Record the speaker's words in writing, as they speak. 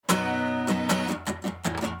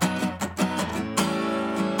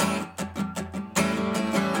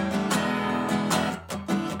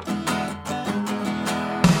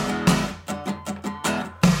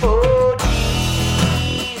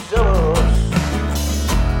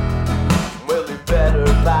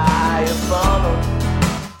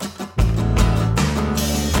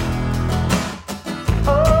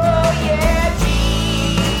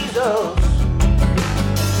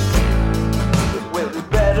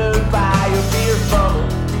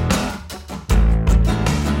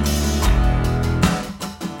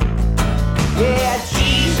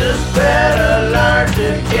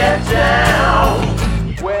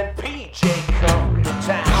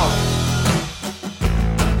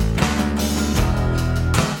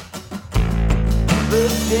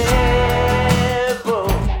devil.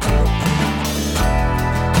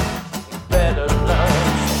 Better learn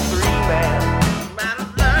some free man.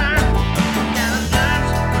 Gotta learn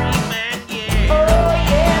some free man, yeah. Oh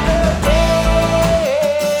yeah, the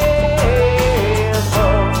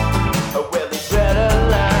devil. Oh well, he better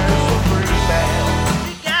learn some free man.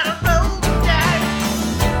 You gotta roll the dice,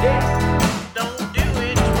 Yeah. don't do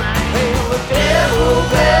it right. Hey, the devil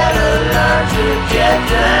better learn to get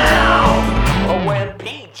down.